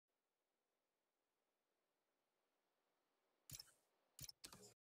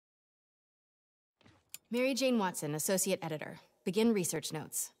Mary Jane Watson, Associate Editor. Begin research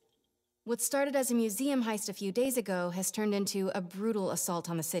notes. What started as a museum heist a few days ago has turned into a brutal assault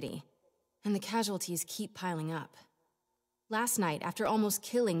on the city. And the casualties keep piling up. Last night, after almost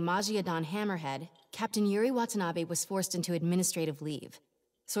killing Majidon Hammerhead, Captain Yuri Watanabe was forced into administrative leave.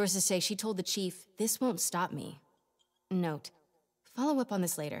 Sources say she told the chief, "This won't stop me." Note, follow up on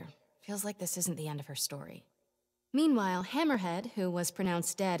this later. Feels like this isn't the end of her story. Meanwhile, Hammerhead, who was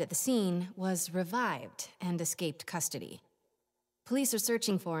pronounced dead at the scene, was revived and escaped custody. Police are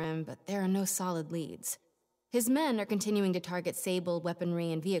searching for him, but there are no solid leads. His men are continuing to target Sable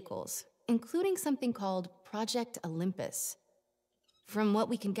weaponry and vehicles, including something called Project Olympus. From what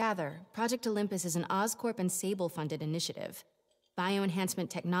we can gather, Project Olympus is an Oscorp and Sable-funded initiative. Bioenhancement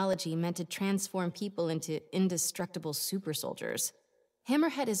technology meant to transform people into indestructible super soldiers.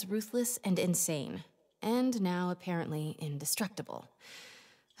 Hammerhead is ruthless and insane, and now apparently indestructible.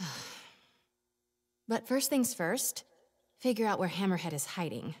 But first things first, figure out where Hammerhead is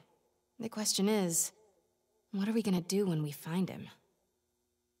hiding. The question is, what are we gonna do when we find him?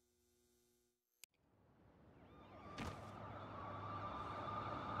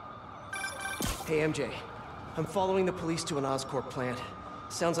 Hey MJ, I'm following the police to an Oscorp plant.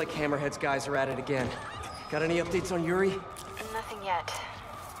 Sounds like Hammerhead's guys are at it again. Got any updates on Yuri? Nothing yet.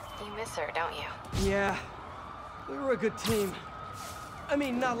 You miss her, don't you? Yeah, we were a good team. I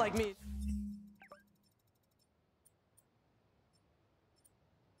mean, not like me.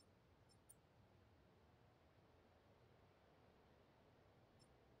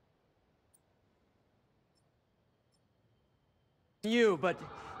 You, but,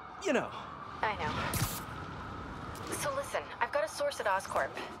 you know. I know. So listen, I've got a source at Oscorp.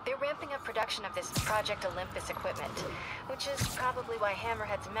 They're ramping up production of this Project Olympus equipment, which is probably why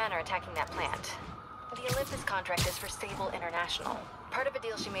Hammerhead's men are attacking that plant. The Olympus contract is for Sable International, part of a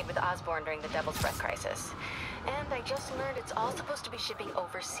deal she made with Osborn during the Devil's Breath crisis. And I just learned it's all supposed to be shipping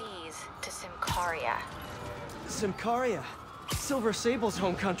overseas to Symkaria. Symkaria? Silver Sable's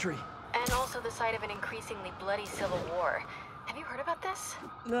home country. And also the site of an increasingly bloody civil war. Have you heard about this?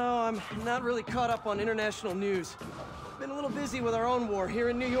 No, I'm not really caught up on international news. Been a little busy with our own war here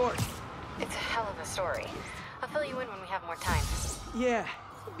in New York. It's a hell of a story. I'll fill you in when we have more time. Yeah,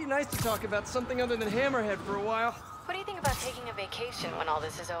 it'd be nice to talk about something other than Hammerhead for a while. What do you think about taking a vacation when all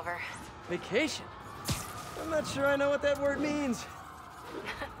this is over? Vacation? I'm not sure I know what that word means.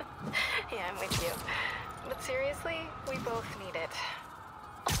 Yeah, I'm with you. But seriously, we both need it.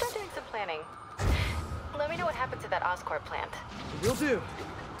 I'll start doing some planning. Let me know what happens at that Oscorp plant. Will do.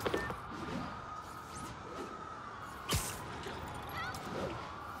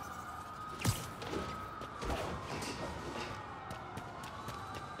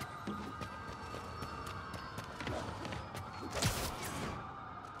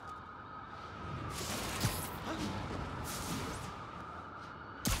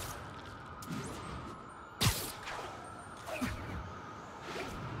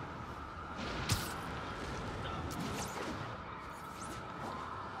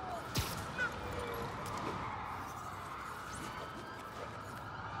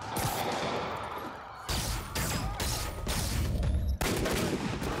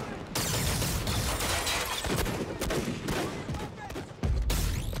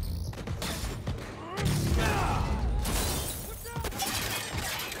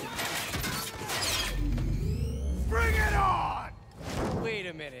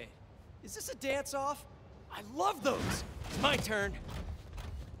 Is this a dance-off? I love those! My turn.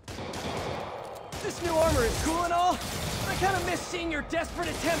 This new armor is cool and all, but I kinda miss seeing your desperate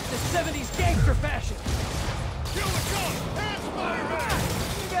attempts at 70s gangster fashion. Here we go! Hands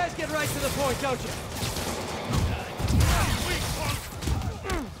fire! You guys get right to the point, don't you?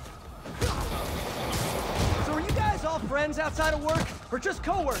 So are you guys all friends outside of work, or just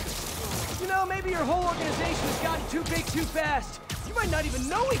co-workers? You know, maybe your whole organization has gotten too big too fast. You might not even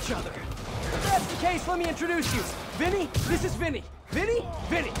know each other. If that's the case, let me introduce you. Vinny, this is Vinny. Vinny,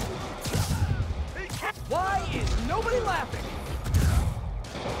 Vinny. Why is nobody laughing?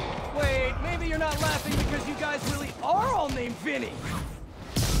 Wait, maybe you're not laughing because you guys really are all named Vinny.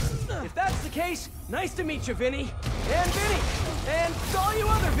 If that's the case, nice to meet you, Vinny. And Vinny. And all you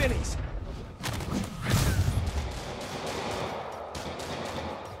other Vinnies.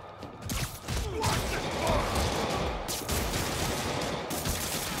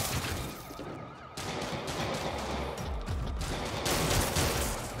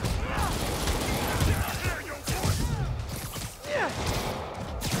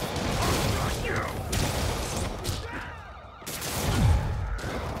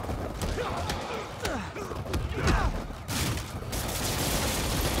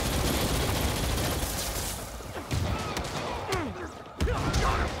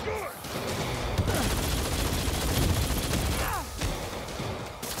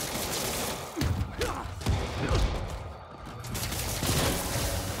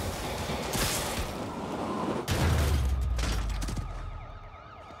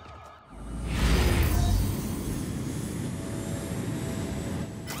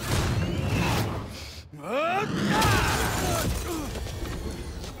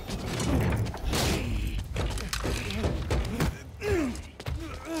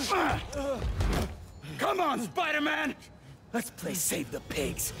 Spider-Man! Let's play Save the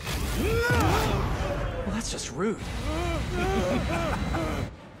Pigs. Well, that's just rude.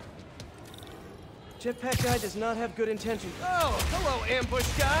 Jetpack guy does not have good intentions. Oh, hello, ambush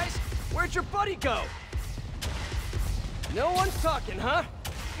guys. Where'd your buddy go? No one's talking, huh?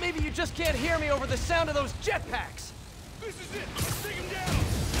 Maybe you just can't hear me over the sound of those jetpacks. This is it! Let's take him down!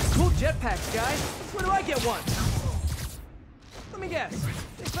 Cool jetpacks, guys. Where do I get one? Let me guess.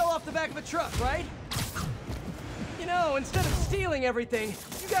 They fell off the back of a truck, right? You know, instead of stealing everything,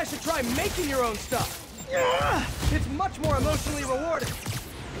 you guys should try making your own stuff. It's much more emotionally rewarding.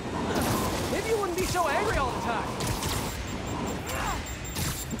 Maybe you wouldn't be so angry all the time.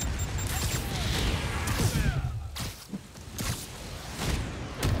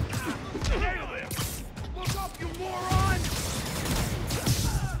 Nail him! Look up, you moron!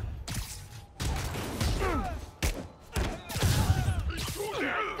 Too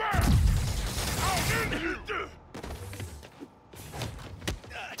damn fast! I'll end you!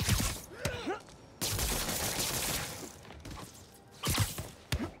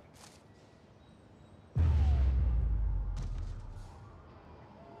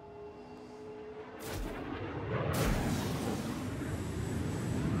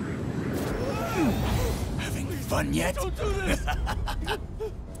 Fun yet? Don't do this!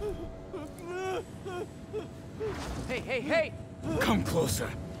 Hey! Come closer.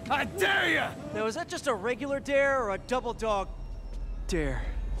 I dare ya! Now, is that just a regular dare or a double dog dare?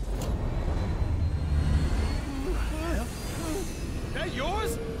 That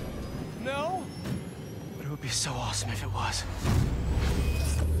yours? No? But it would be so awesome if it was.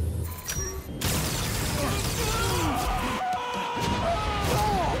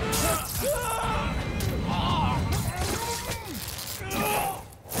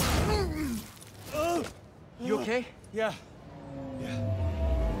 You okay? Yeah.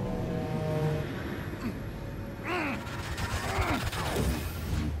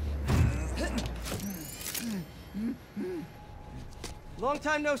 Long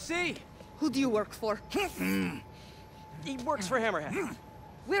time no see. Who do you work for? He works for Hammerhead.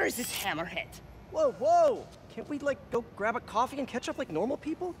 Where is this hammerhead? Whoa! Can't we, like, go grab a coffee and catch up like normal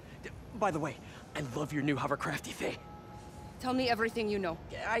people? By the way, I love your new hovercrafty thing. Tell me everything you know.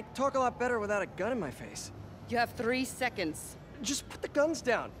 I talk a lot better without a gun in my face. You have 3 seconds. Just put the guns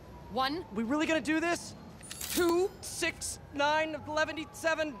down. 1, We really gonna do this? 2, 6, 9, 11,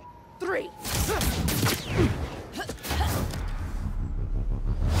 7... 3.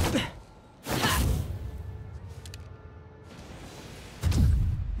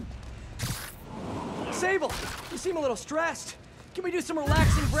 Sable, you seem a little stressed. Can we do some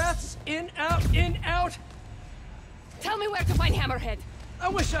relaxing breaths? In, out. Tell me where to find Hammerhead. I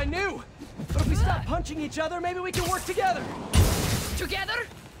wish I knew. But if we stop punching each other, maybe we can work together. Together?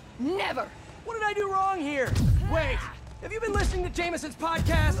 Never. What did I do wrong here? Wait, have you been listening to Jameson's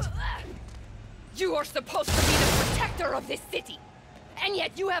podcast? You are supposed to be the protector of this city. And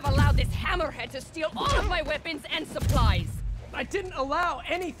yet you have allowed this Hammerhead to steal all of my weapons and supplies. I didn't allow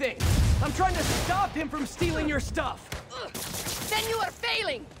anything. I'm trying to stop him from stealing your stuff. Then you are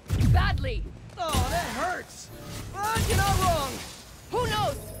failing. Badly. Oh, that hurts. But you're not wrong. Who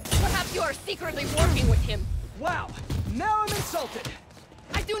knows? Perhaps you are secretly working with him. Wow, now I'm insulted.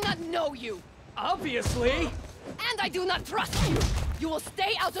 I do not know you. Obviously. And I do not trust you. You will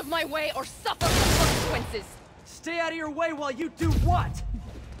stay out of my way or suffer the consequences. Stay out of your way while you do what?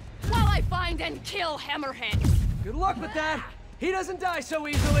 While I find and kill Hammerhead. Good luck with that. He doesn't die so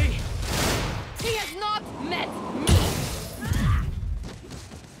easily. He has not met me.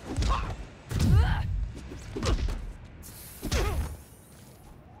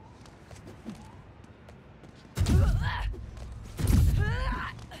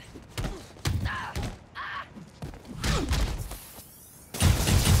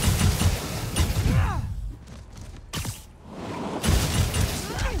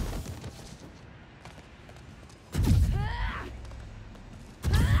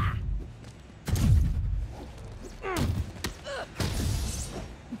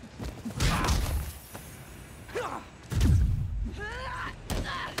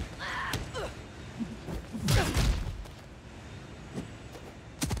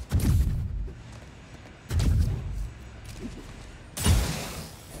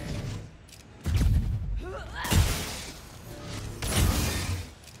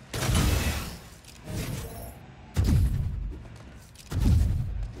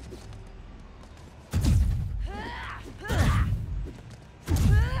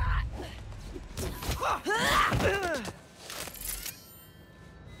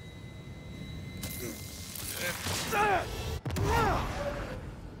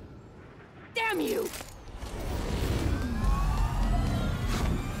 Damn you!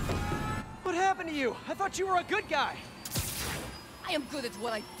 happened to you? I thought you were a good guy. I am good at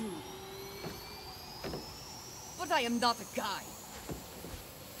what I do. But I am not a guy.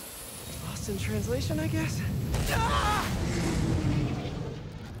 Lost in translation, I guess?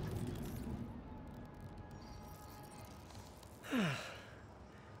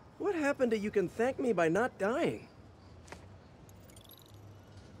 What happened to you can thank me by not dying?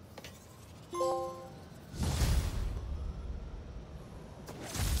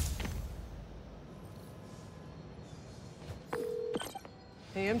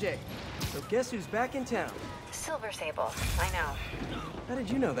 Hey, MJ. So guess who's back in town? Silver Sable, I know. How did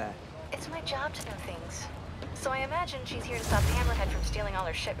you know that? It's my job to know things. So I imagine she's here to stop Hammerhead from stealing all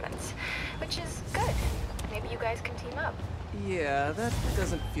her shipments. Which is good. Maybe you guys can team up. Yeah, that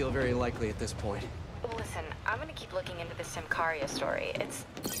doesn't feel very likely at this point. Listen, I'm gonna keep looking into the Simcaria story. It's...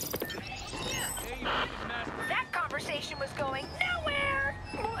 That conversation was going nowhere!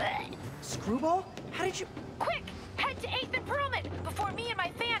 Screwball? How did you... Quick! Head to 8th and Perlman before me and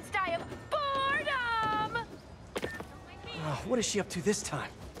my fans die of boredom! Oh, what is she up to this time?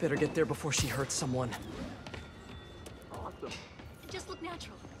 Better get there before she hurts someone. Awesome. Just look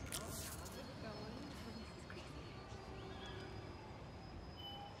natural.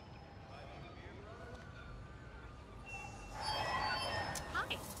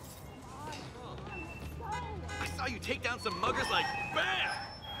 Hi. I saw you take down some muggers like BAM!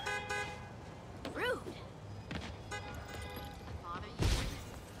 Rude.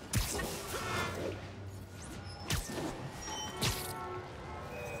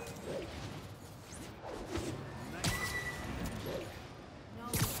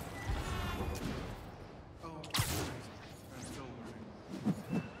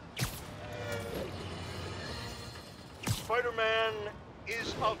 Spider-Man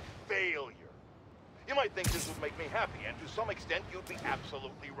is a failure. You might think this would make me happy, and to some extent you'd be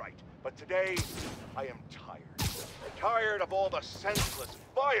absolutely right. But today, I am tired. Tired of all the senseless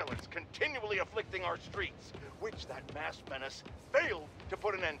violence continually afflicting our streets, which that masked menace failed to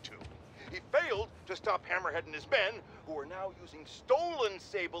put an end to. He failed to stop Hammerhead and his men, who are now using stolen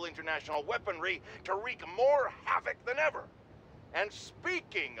Sable international weaponry to wreak more havoc than ever. And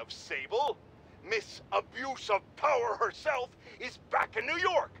speaking of Sable, Miss Abuse of Power herself is back in New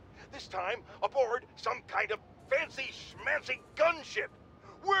York. This time aboard some kind of fancy schmancy gunship.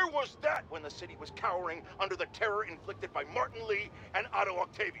 Where was that when the city was cowering under the terror inflicted by Martin Lee and Otto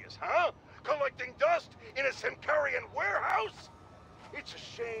Octavius, huh? Collecting dust in a Simcarian warehouse? It's a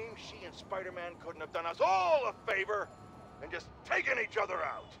shame she and Spider-Man couldn't have done us all a favor and just taken each other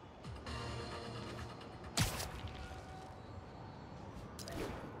out.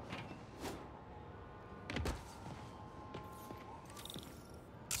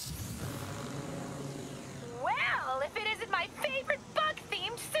 Well, if it isn't my favorite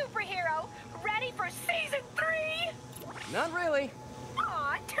bug-themed superhero, ready for Season 3? Not really.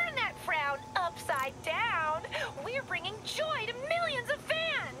 Aw, turn that frown upside down. We're bringing joy to millions of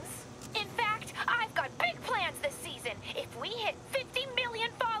fans. In fact, I've got big plans this season. If we hit 50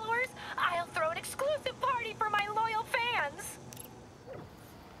 million followers, I'll throw an exclusive party for my loyal fans.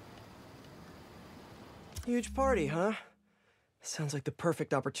 Huge party, huh? Sounds like the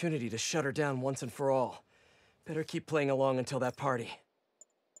perfect opportunity to shut her down once and for all. Better keep playing along until that party.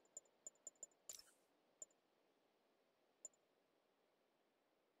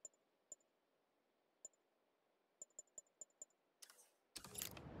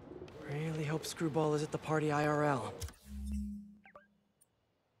 Really hope Screwball is at the party IRL.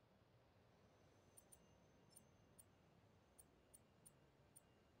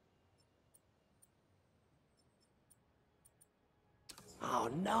 Oh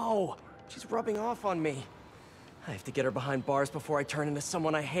no! She's rubbing off on me. I have to get her behind bars before I turn into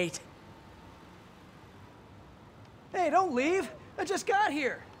someone I hate. Hey, don't leave! I just got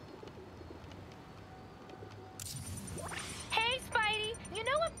here! Hey, Spidey, you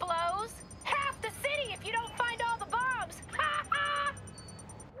know what blows? Half the city if you don't find all the bombs! Ha ha!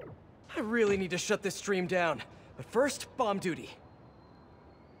 I really need to shut this stream down. But first, bomb duty.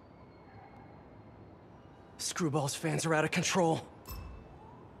 Screwball's fans are out of control.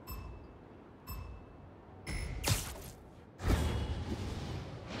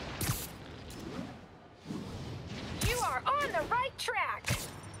 You are on the right track!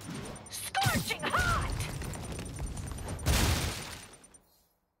 Scorching hot!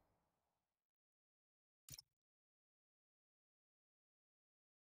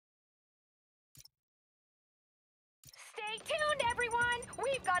 Stay tuned, everyone!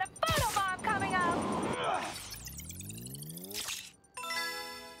 We've got a photobomb coming up!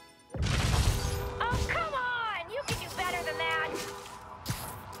 Oh, come on! You can do better than that!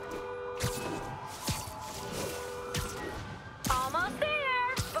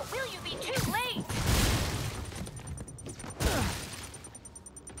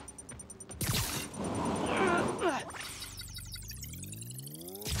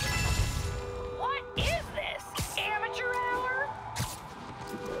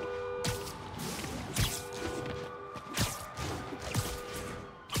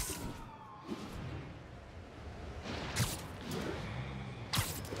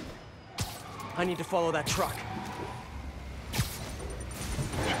 I need to follow that truck.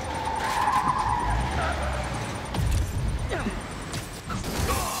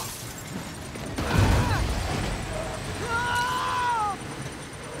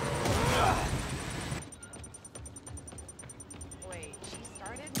 Wait, she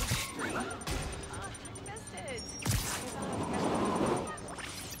started midstream? I missed it.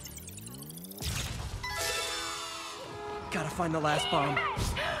 Gotta find the last bomb.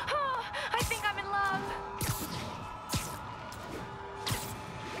 Yes! Oh, I think I'm in love.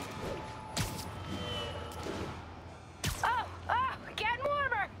 Oh, getting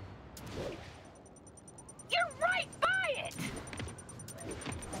warmer. You're right by it.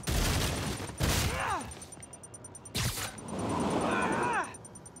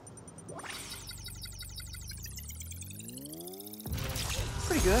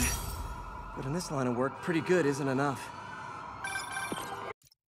 Pretty good. But in this line of work, pretty good isn't enough.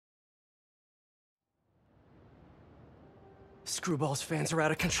 Screwball's fans are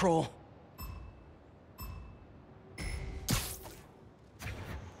out of control.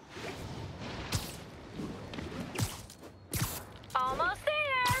 Almost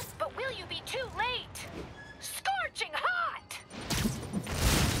there, but will you be too late? Scorching hot!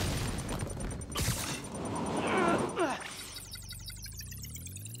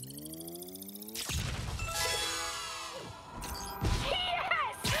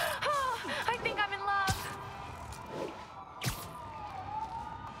 Yes! Oh, I think I'm in love.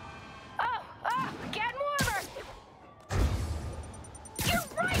 Oh, getting warmer. You're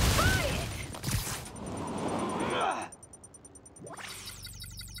right by it!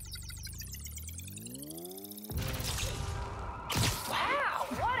 Wow,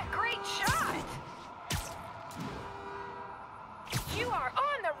 what a great shot! You are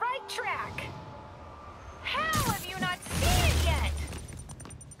on the right track. How have you not seen it yet?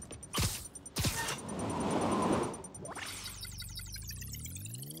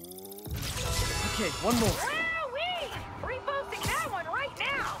 Okay, one more. Wowee! Reposting that one right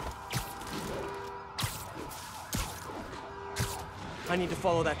now. I need to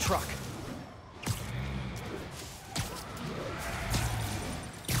follow that truck.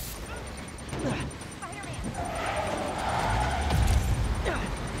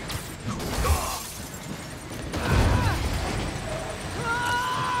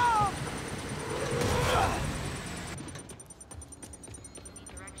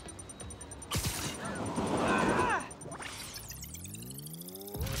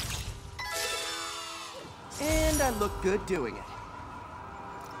 And I look good doing it.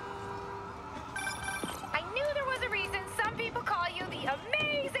 I knew there was a reason some people call you the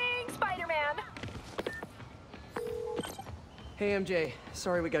amazing Spider-Man. Hey, MJ.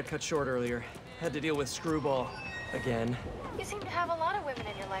 Sorry we got cut short earlier. Had to deal with Screwball. Again. You seem to have a lot of women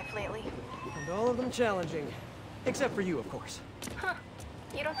in your life lately. And all of them challenging. Except for you, of course. Huh.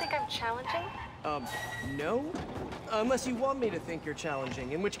 You don't think I'm challenging? No? Unless you want me to think you're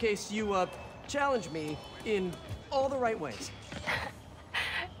challenging, in which case you, challenge me in all the right ways.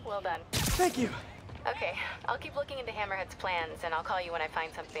 Well done. Thank you. Okay, I'll keep looking into Hammerhead's plans, and I'll call you when I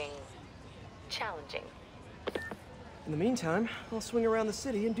find something challenging. In the meantime, I'll swing around the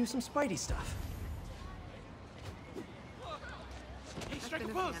city and do some Spidey stuff. I've been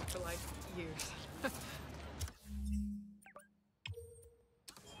a fan for like years.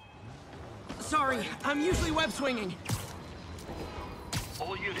 Sorry, I'm usually web swinging.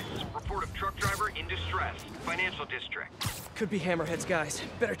 All units, report of truck driver in distress. Financial district. Could be Hammerhead's guys.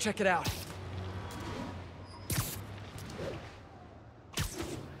 Better check it out.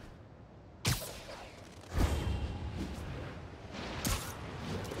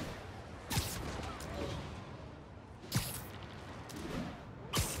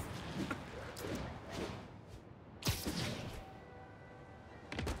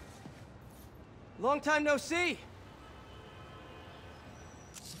 Long time no see.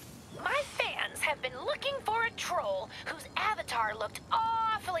 My fans have been looking for a troll whose avatar looked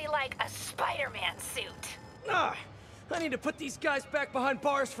awfully like a Spider-Man suit. Ah, I need to put these guys back behind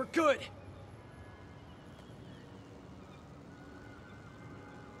bars for good.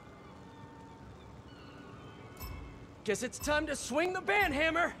 Guess it's time to swing the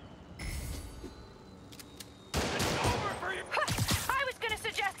banhammer. I was gonna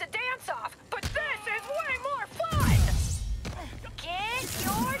suggest a dance-off, but this is way more fun! Get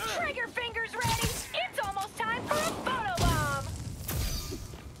your trigger fingers ready! It's almost time for a photobomb!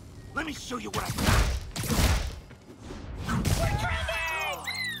 Let me show you what I got. We're trending!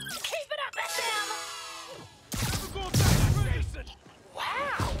 Keep it up, SM!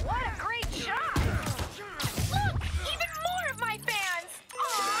 Wow, what a great shot! Look, even more of my fans!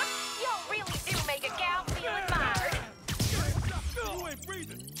 Aw, y'all really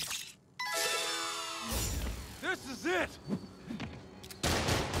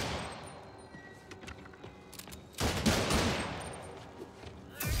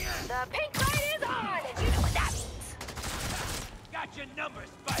The pink light is on, and you know what that means. Got your number,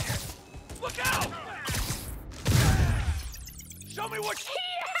 Spider. Look out! Show me what.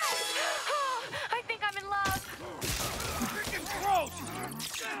 Yes! Oh, I think I'm in love. Freaking gross!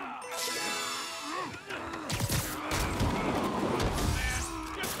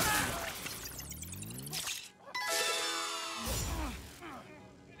 Get back!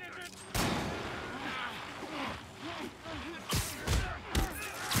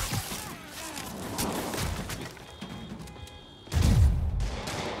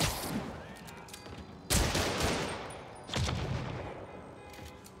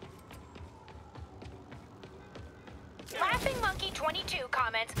 Laughing Monkey 22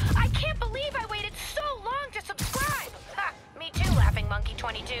 comments, I can't believe I waited so long to subscribe. Ha, me too, Laughing Monkey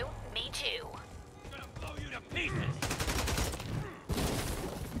 22. Me too. I'm gonna blow you to pieces!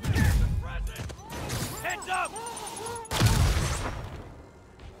 Heads up!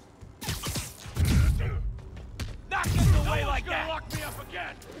 Knock this away like that! Lock me up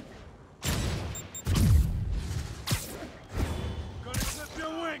again! Gonna clip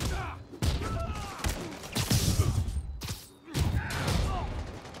your wings!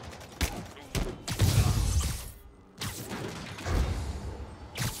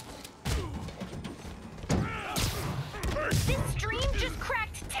 This stream just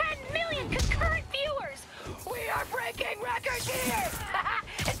cracked 10 million concurrent viewers. We are breaking records here.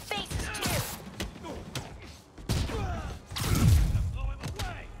 And faces too. Blow him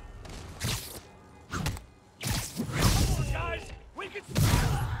away! Come on, guys! We can...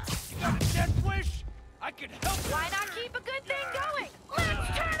 You got a death wish? I can help you! Why not keep a good thing going? Let's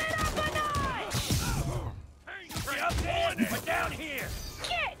turn it up a notch. Hey, up there! We're down here!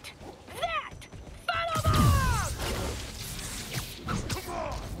 Get that photo bomb! Come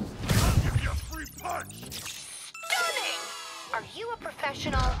on! I'll give you a free punch! Stunning! Are you a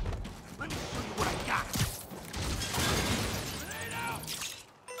professional? Let me show you what I got! Grenade out!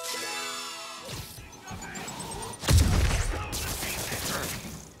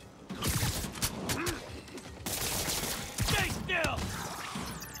 Stay still!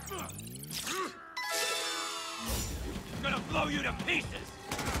 I'm gonna blow you to pieces!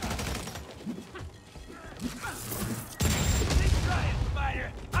 Keep trying, Spider!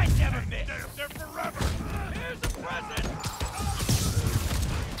 I never miss! Stay up there forever! Here's a present!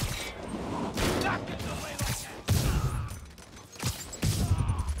 Knock this away like that!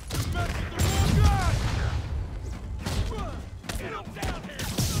 You messed with the wrong guy! Get him down here!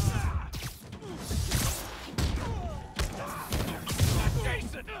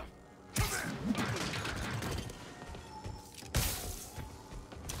 Jason! Come here!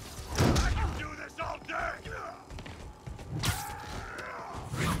 I can do this all day!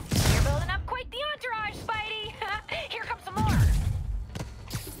 You're building up quite the entourage, Spidey. Here comes some more.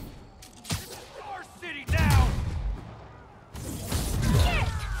 Our city now! Get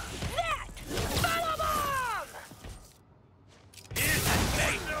that photo bomb! Here's that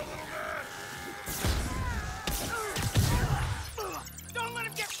face! Don't let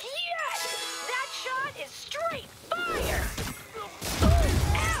him get... Yes! That shot is straight fire!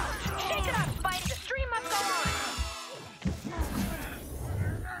 Ouch! Shake it up, Spidey. The stream must go on.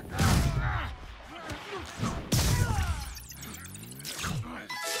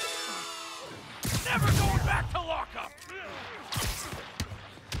 Never going back to lockup!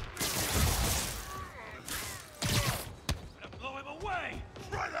 Gonna blow him away!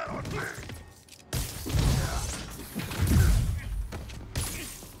 Try that on me!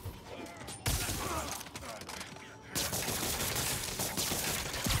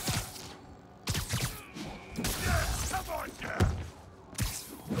 Come on, Dad!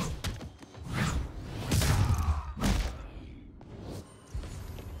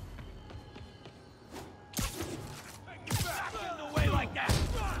 Back in the way like that!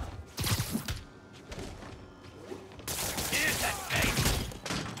 Here's that face!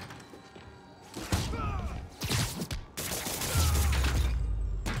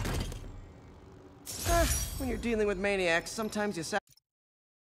 When you're dealing with maniacs, sometimes you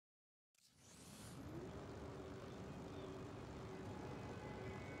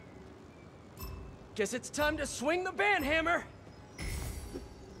Guess it's time to swing the band hammer!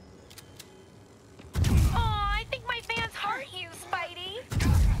 Aw, I think my fans heart you, Spidey.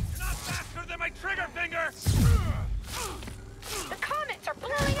 Not faster than my trigger finger! The comments are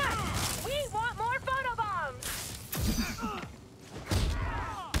blowing up. We want more photo bombs.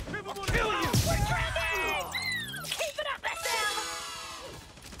 People will kill you! We're trending! Keep it up, SM!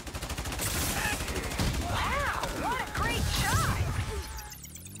 Wow, what a great shot!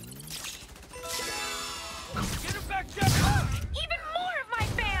 Get him back, Jeff!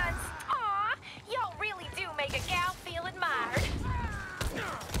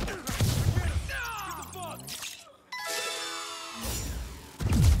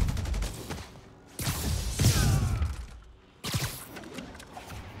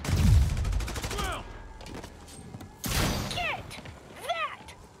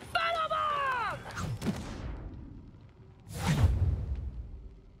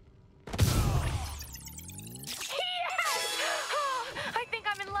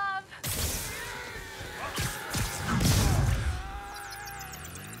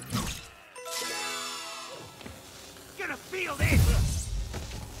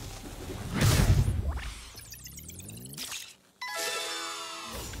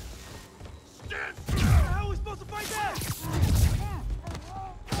 How are we supposed to fight that?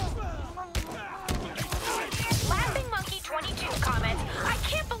 Laughing Monkey 22 comments, I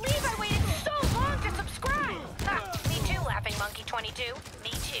can't believe I waited so long to subscribe. Me too, Laughing Monkey 22. Me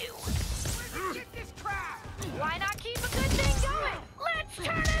too. Get this crap! Why not keep a good thing going? Let's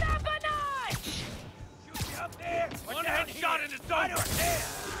turn it up a notch! Shoot you up there! One headshot and it's over!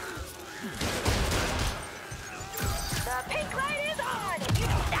 The pink light is on! You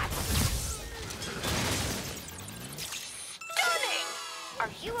know that! Stunning!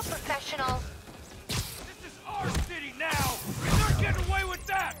 Are you a professional? This is our city now! You're not getting away with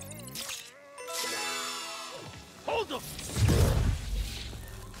that! Hold them!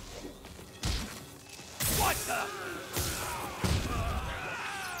 What the?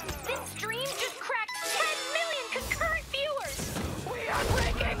 This stream just cracked 10 million concurrent viewers! We are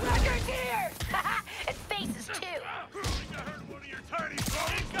breaking records here! And faces too! I heard one of your tiny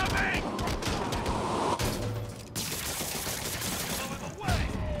bros incoming! Out of the way!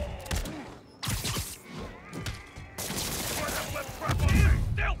 Where's that left crap on me?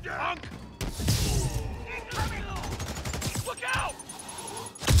 Still, punk! Incoming! Look out!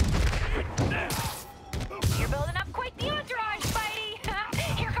 Now! You're building up quite the entourage, Spidey!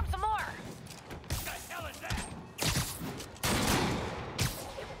 Here comes some more! What the hell is that?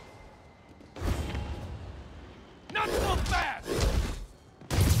 Not so fast!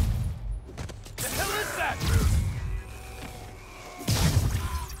 The hell is that?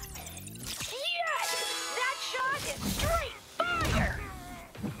 Yes! That shot is straight fire!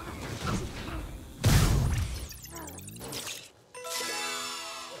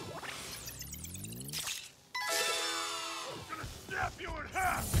 I'm gonna snap you in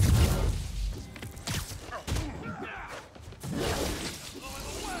half!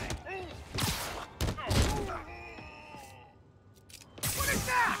 What is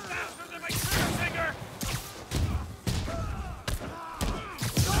that? Faster than my trigger finger!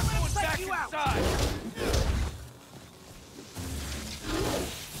 Don't let him back inside!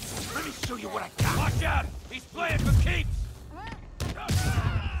 Let me show you what I got! Watch out! He's playing for keeps!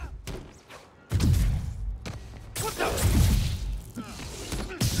 What the?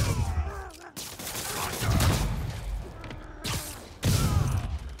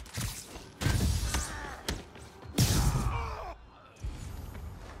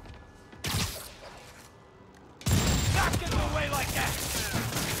 Not getting away like that!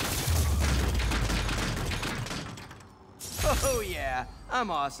 Oh yeah,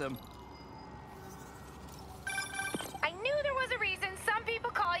 I'm awesome. I knew there was a reason some people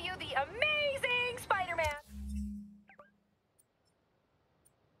call you the amazing Spider-Man!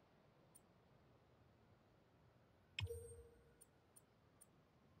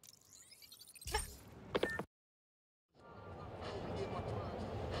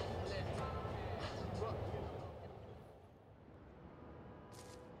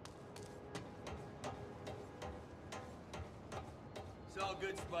 It's all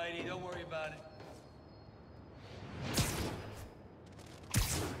good, Spidey. Don't worry about it.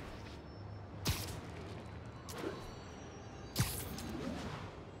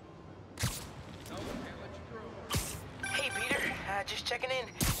 Hey, Peter. Just checking in.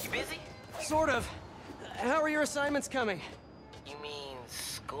 You busy? Sort of. How are your assignments coming? You mean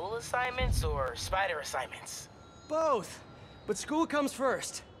school assignments or spider assignments? Both. But school comes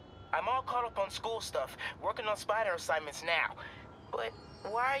first. I'm all caught up on school stuff, working on spider assignments now. But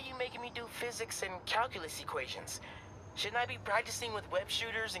why are you making me do physics and calculus equations? Shouldn't I be practicing with web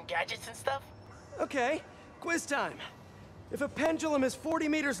shooters and gadgets and stuff? Okay, quiz time. If a pendulum is 40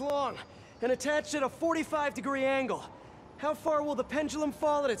 meters long and attached at a 45-degree angle, how far will the pendulum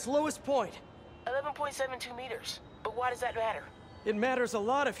fall at its lowest point? 11.72 meters. But why does that matter? It matters a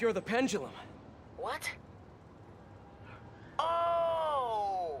lot if you're the pendulum. What?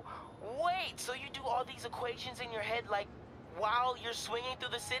 Oh! Wait, so you do all these equations in your head like while you're swinging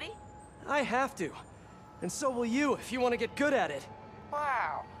through the city? I have to. And so will you if you want to get good at it.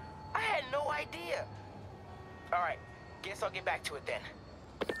 Wow, I had no idea. All right, guess I'll get back to it then.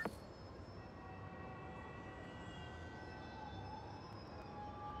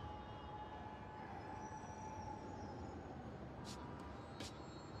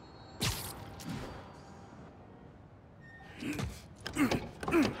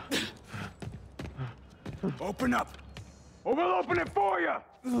 Open up! Or we'll open it for you!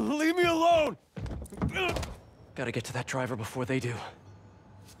 Leave me alone! Gotta get to that driver before they do.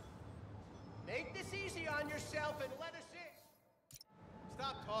 Make this easy on yourself and let us in.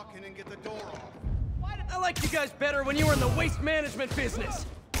 Stop talking and get the door off. Why did I like you guys better when you were in the waste management business?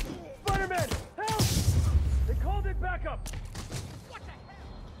 Spider-Man, help! They called in backup! What the hell?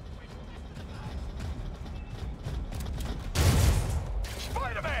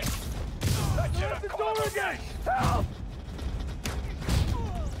 again! Help!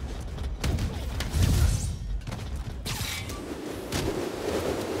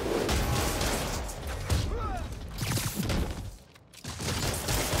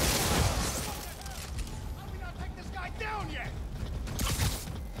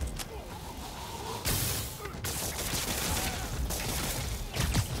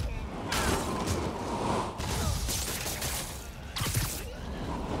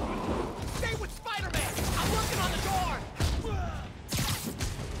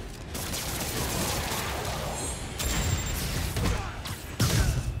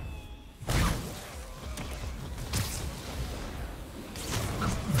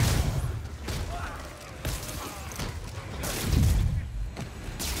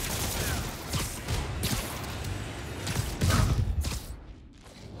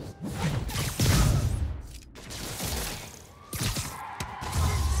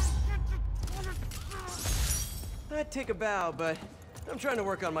 I'd take a bow, but I'm trying to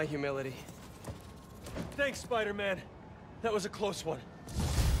work on my humility. Thanks, Spider-Man. That was a close one.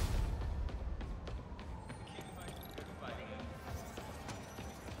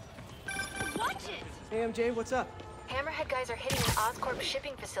 Watch it! Hey, MJ, what's up? Hammerhead guys are hitting an Oscorp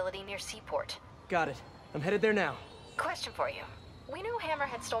shipping facility near Seaport. Got it. I'm headed there now. Question for you. We knew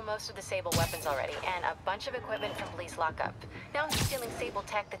Hammerhead stole most of the Sable weapons already, and a bunch of equipment from police lockup. Now he's stealing Sable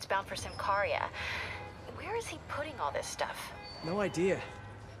tech that's bound for Symkaria. Where is he putting all this stuff? No idea.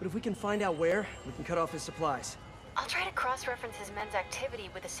 But if we can find out where, we can cut off his supplies. I'll try to cross-reference his men's activity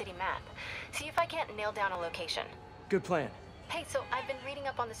with the city map. See if I can't nail down a location. Good plan. Hey, so I've been reading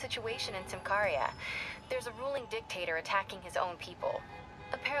up on the situation in Symkaria. There's a ruling dictator attacking his own people.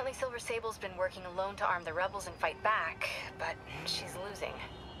 Apparently Silver Sable's been working alone to arm the rebels and fight back, but she's losing.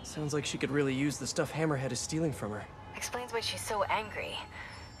 Sounds like she could really use the stuff Hammerhead is stealing from her. Explains why she's so angry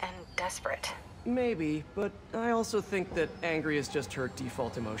and desperate. Maybe, but I also think that angry is just her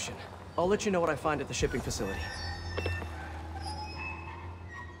default emotion. I'll let you know what I find at the shipping facility. Can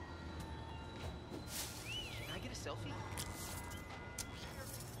I get a selfie?